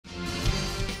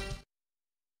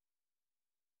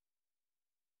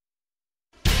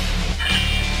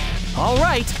All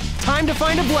right, time to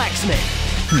find a blacksmith.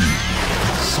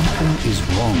 Something is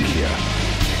wrong here.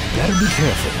 Better be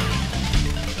careful.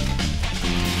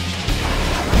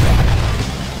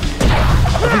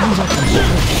 Everyone's up on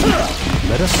search.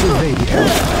 Let us survey the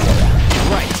area.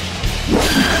 Right.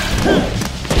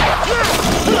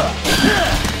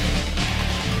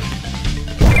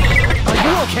 Are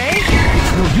you okay?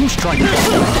 It's no use trying to get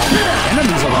them.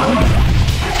 Enemies around.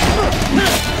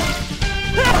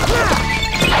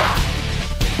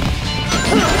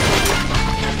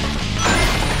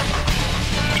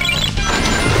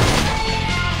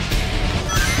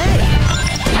 Hey,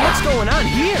 what's going on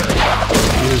here?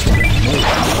 Here's the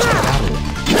battle.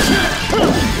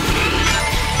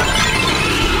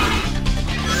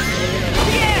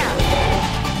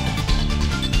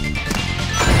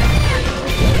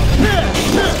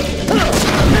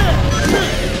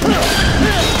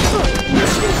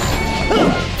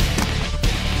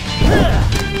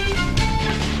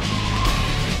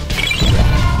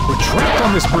 We're trapped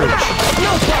on this bridge.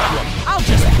 No problem. I'll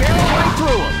just barrel right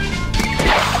through him.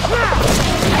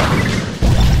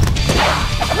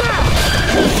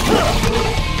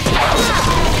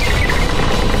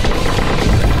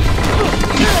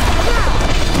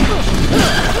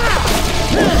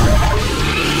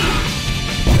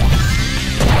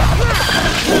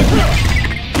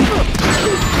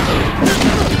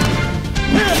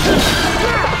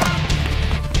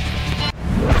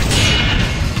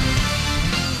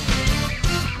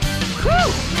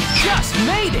 Whew! Just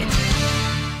made it!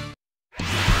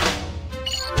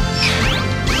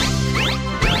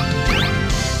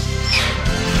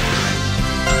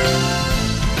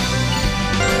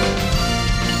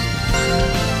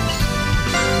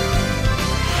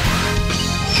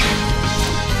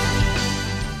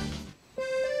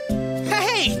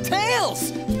 Hey,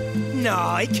 Tails!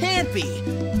 No, it can't be.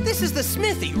 This is the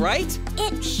smithy, right?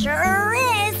 It sure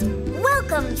is.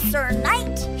 Welcome, Sir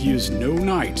Knight. He is no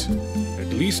knight. At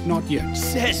least not yet.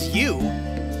 Says you.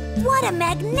 What a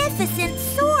magnificent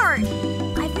sword.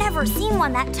 I've never seen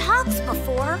one that talks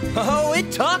before. Oh,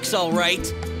 it talks all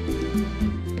right.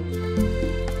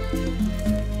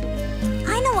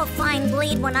 I know a fine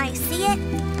blade when I see it.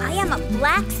 I am a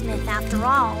blacksmith after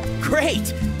all.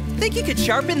 Great! Think you could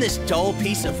sharpen this dull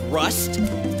piece of rust?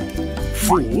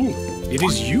 Fool! It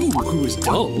is you who is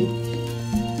dull.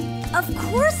 Of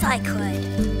course I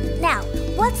could. Now,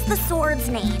 what's the sword's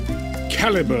name?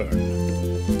 Caliburn.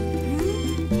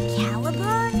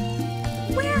 Caliburn?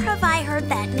 Where have I heard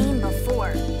that name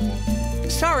before?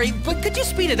 Sorry, but could you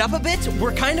speed it up a bit?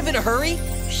 We're kind of in a hurry.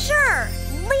 Sure,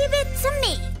 leave it to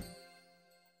me.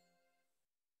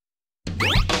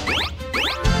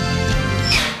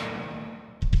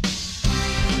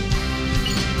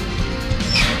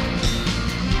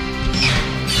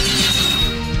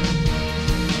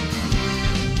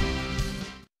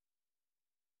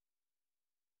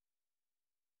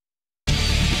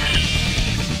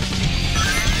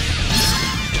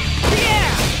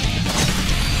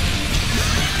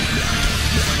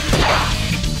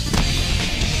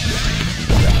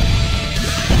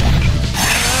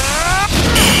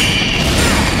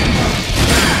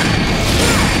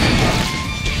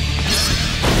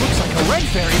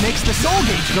 Fairy makes the soul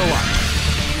gauge go up.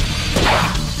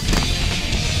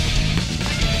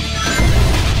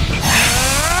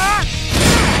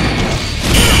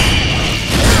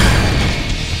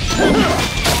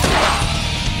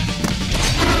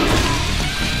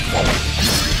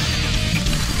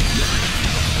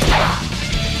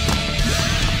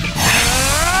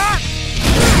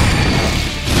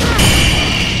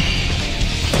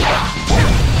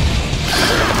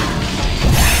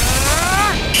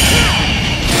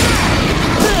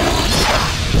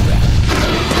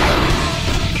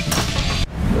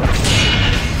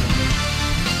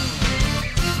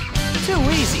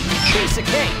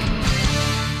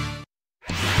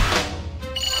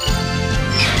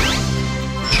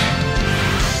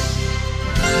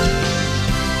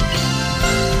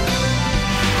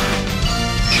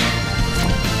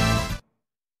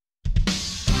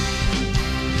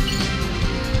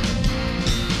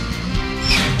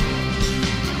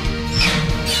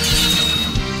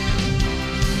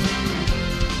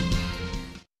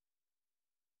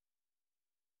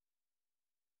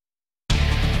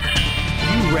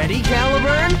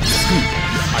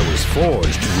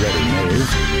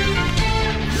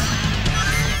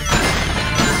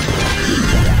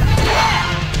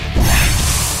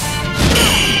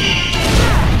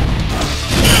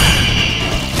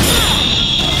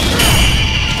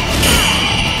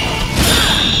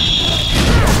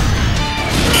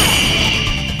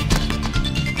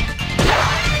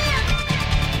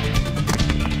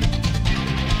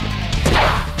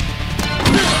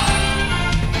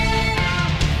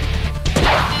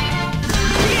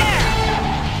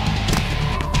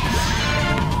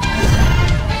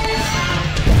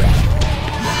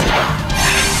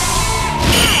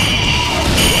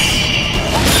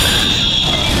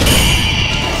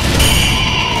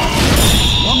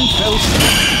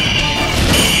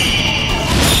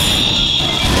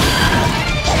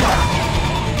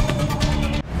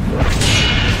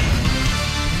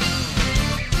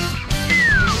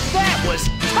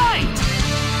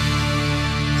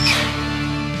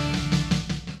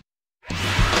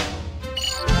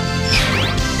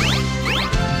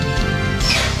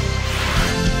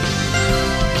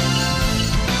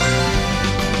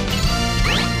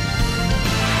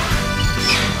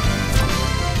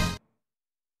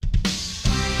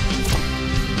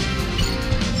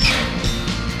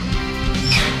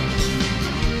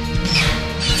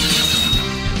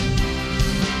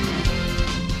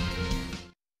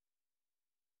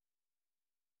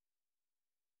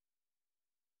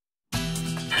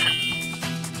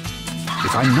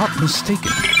 I'm not mistaken,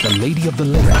 the Lady of the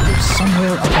Lake lives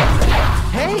somewhere above them.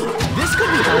 Hey, this could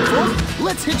be helpful.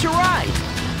 Let's hitch a ride.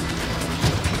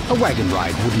 A wagon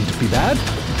ride wouldn't be bad.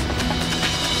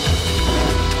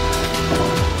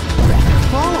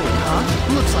 Following,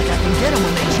 huh? Looks like I can get them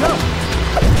when they jump.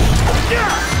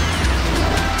 Yeah!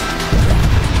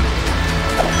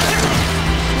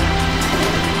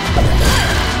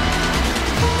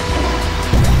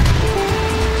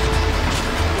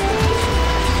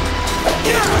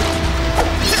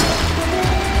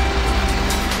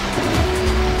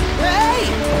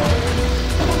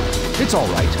 It's all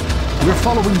right. We're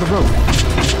following the road.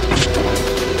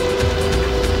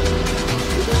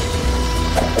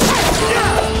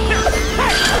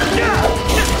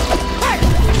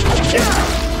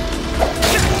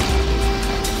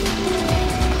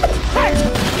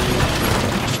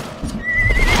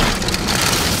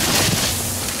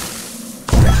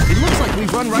 It looks like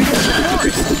we've run right into the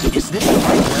forest. Is this the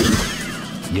right place?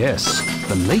 Yes,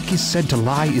 the lake is said to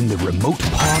lie in the remote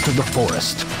part of the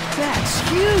forest. That's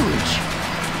huge!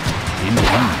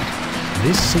 Indeed,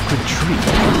 this sacred tree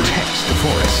protects the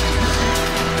forest.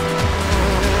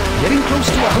 Getting close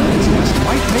to a hornet's nest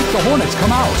might make the hornets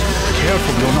come out.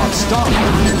 Careful you're not stung.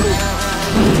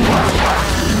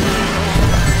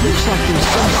 Looks like there's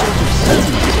some sort of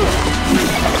settlement here.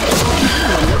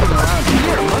 Living around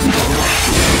here must be.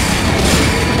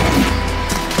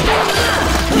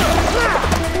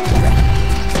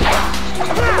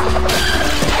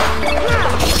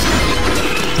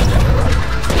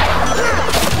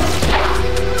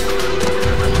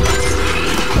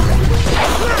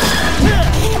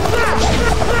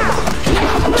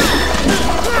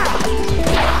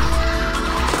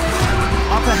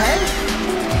 Up ahead?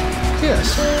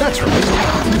 Yes, that's right.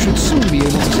 You should soon be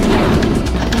able to see it.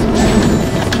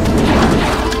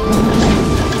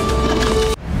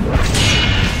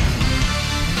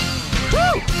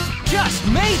 Whew! Just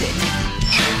made it!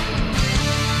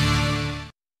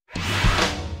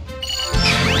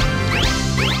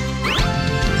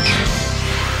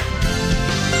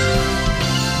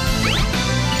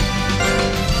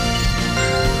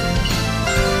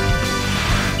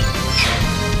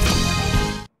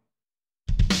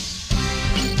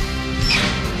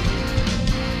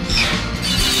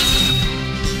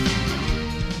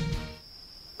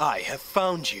 I have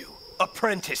found you,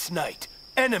 apprentice knight,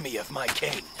 enemy of my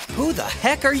king. Who the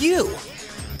heck are you?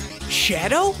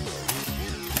 Shadow?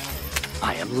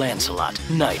 I am Lancelot,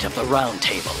 Knight of the Round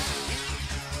Table.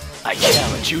 I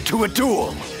challenge you to a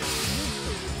duel.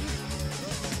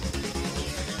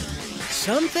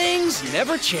 Some things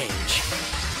never change.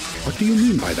 What do you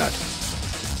mean by that?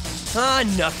 Ah,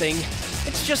 nothing.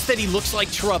 It's just that he looks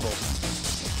like trouble.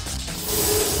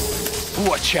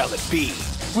 What shall it be?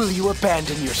 Will you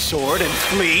abandon your sword and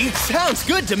flee? Sounds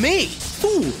good to me!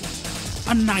 Fool!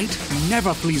 A knight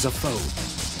never flees a foe.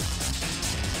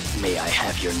 May I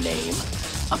have your name,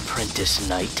 apprentice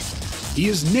knight? He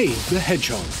is Knave the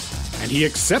Hedgehog, and he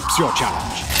accepts your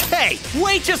challenge. Hey,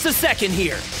 wait just a second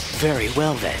here! Very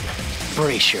well then.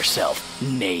 Brace yourself,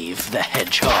 Knave the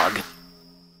Hedgehog.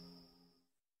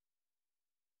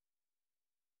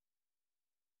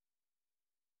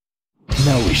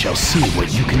 Now we shall see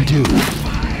what you can do.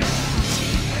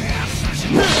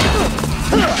 Are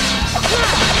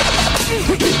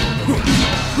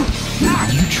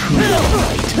you truly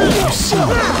right? You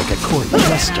sound like a court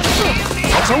jester.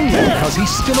 That's only because he's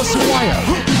still a squire.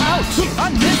 Ouch!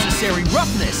 Unnecessary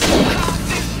roughness!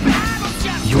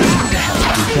 You're going to have to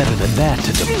do better than that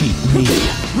to defeat me.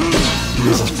 He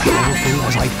is as powerful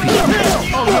as I feel.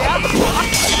 Oh yeah? I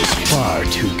was far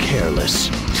too careless.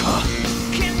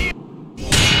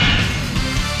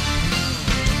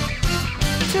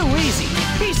 Too easy.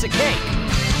 Piece of cake.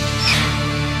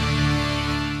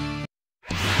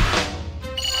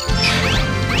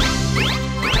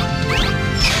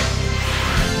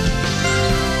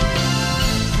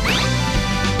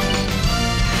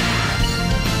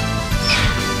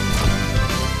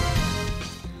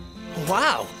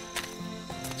 Wow.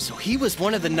 So he was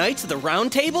one of the Knights of the Round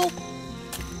Table?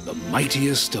 The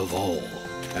mightiest of all,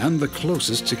 and the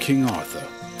closest to King Arthur.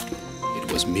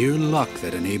 It was mere luck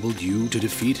that enabled you to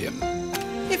defeat him.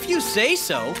 If you say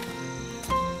so.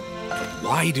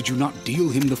 Why did you not deal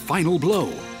him the final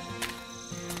blow?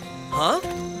 Huh?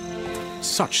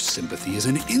 Such sympathy is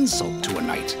an insult to a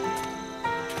knight.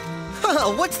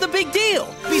 What's the big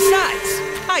deal? Besides,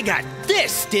 I got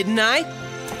this, didn't I?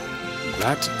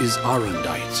 That is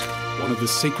Arundite, one of the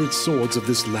sacred swords of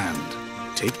this land.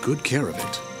 Take good care of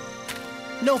it.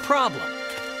 No problem.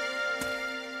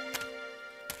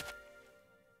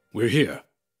 We're here.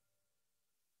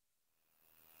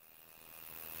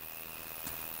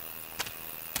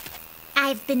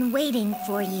 I've been waiting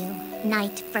for you,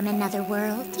 Knight from another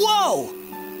world. Whoa!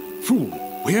 Fool,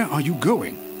 where are you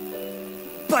going?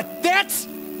 But that's...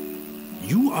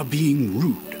 You are being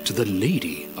rude to the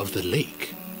Lady of the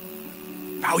Lake.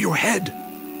 Bow your head.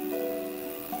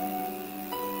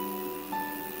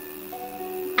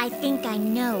 I think I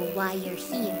know why you're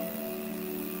here.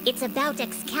 It's about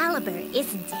Excalibur,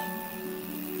 isn't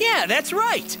it? Yeah, that's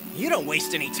right. You don't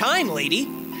waste any time, lady.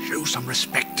 Show some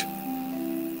respect.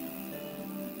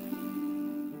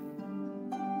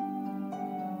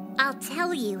 I'll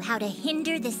tell you how to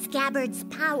hinder the scabbard's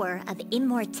power of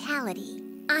immortality.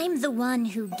 I'm the one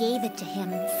who gave it to him,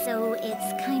 so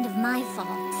it's kind of my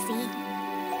fault, see?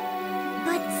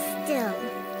 But still...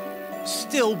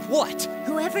 Still what?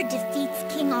 Whoever defeats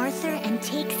King Arthur and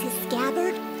takes his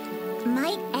scabbard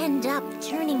might end up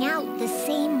turning out the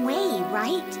same way,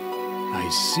 right? I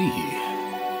see.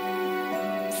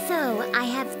 So, I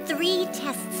have 3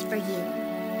 tests for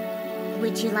you.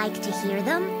 Would you like to hear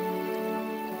them?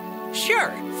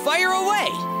 Sure, fire away!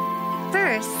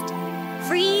 First,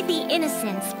 free the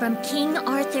innocents from King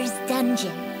Arthur's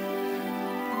dungeon.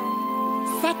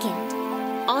 Second,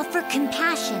 offer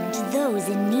compassion to those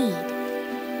in need.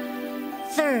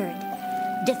 Third,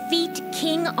 defeat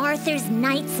King Arthur's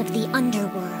Knights of the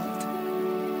Underworld.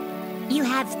 You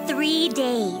have 3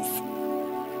 days.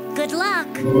 Good luck!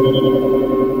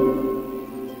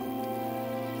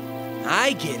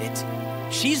 I get it.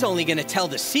 She's only gonna tell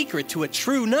the secret to a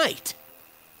true knight.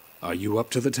 Are you up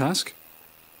to the task?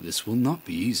 This will not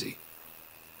be easy.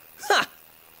 Ha!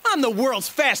 I'm the world's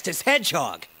fastest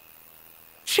hedgehog.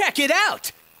 Check it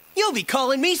out! You'll be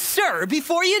calling me sir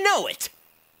before you know it.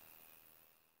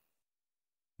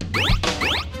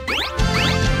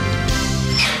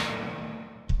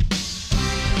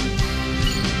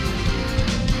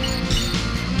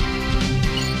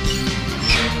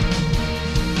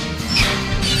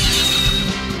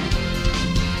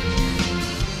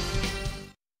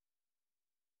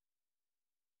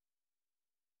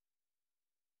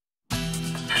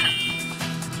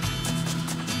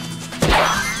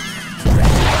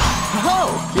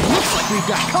 Oh, it looks like we've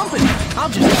got company. I'll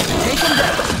just have to take them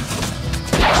down.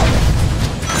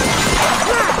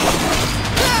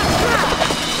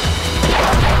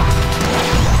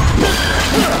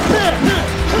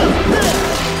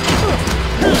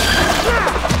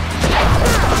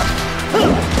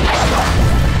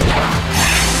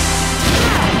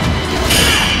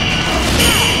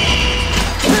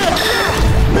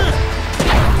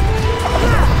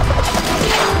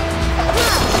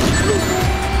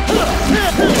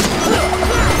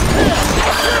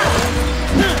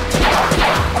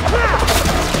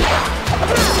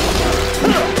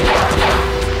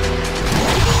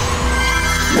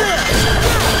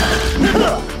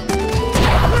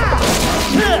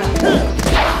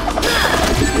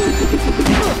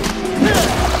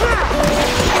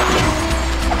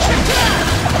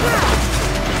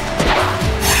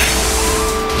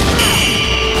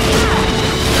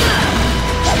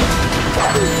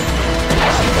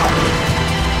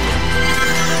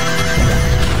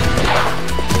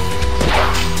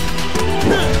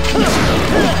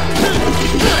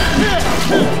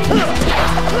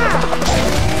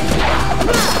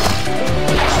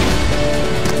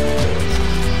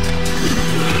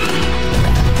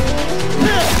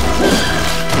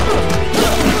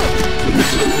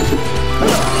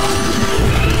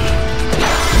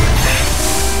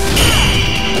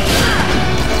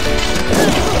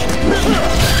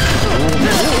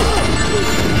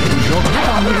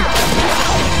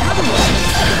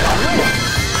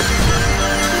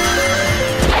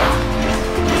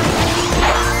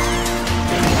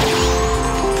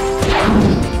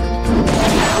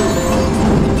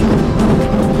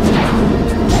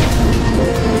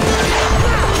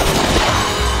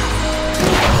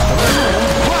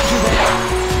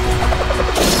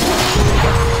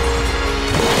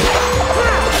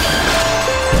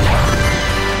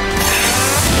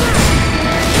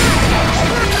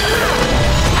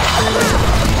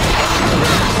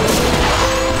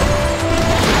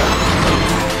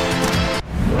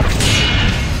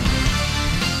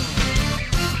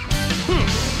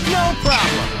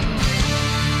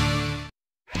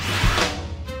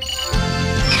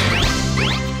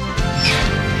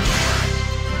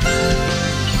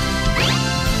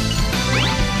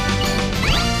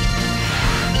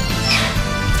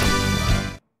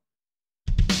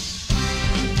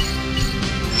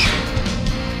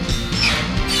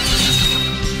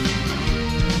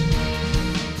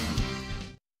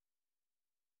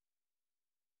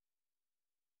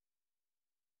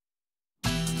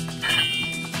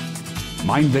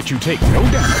 Mind that you take no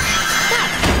damage.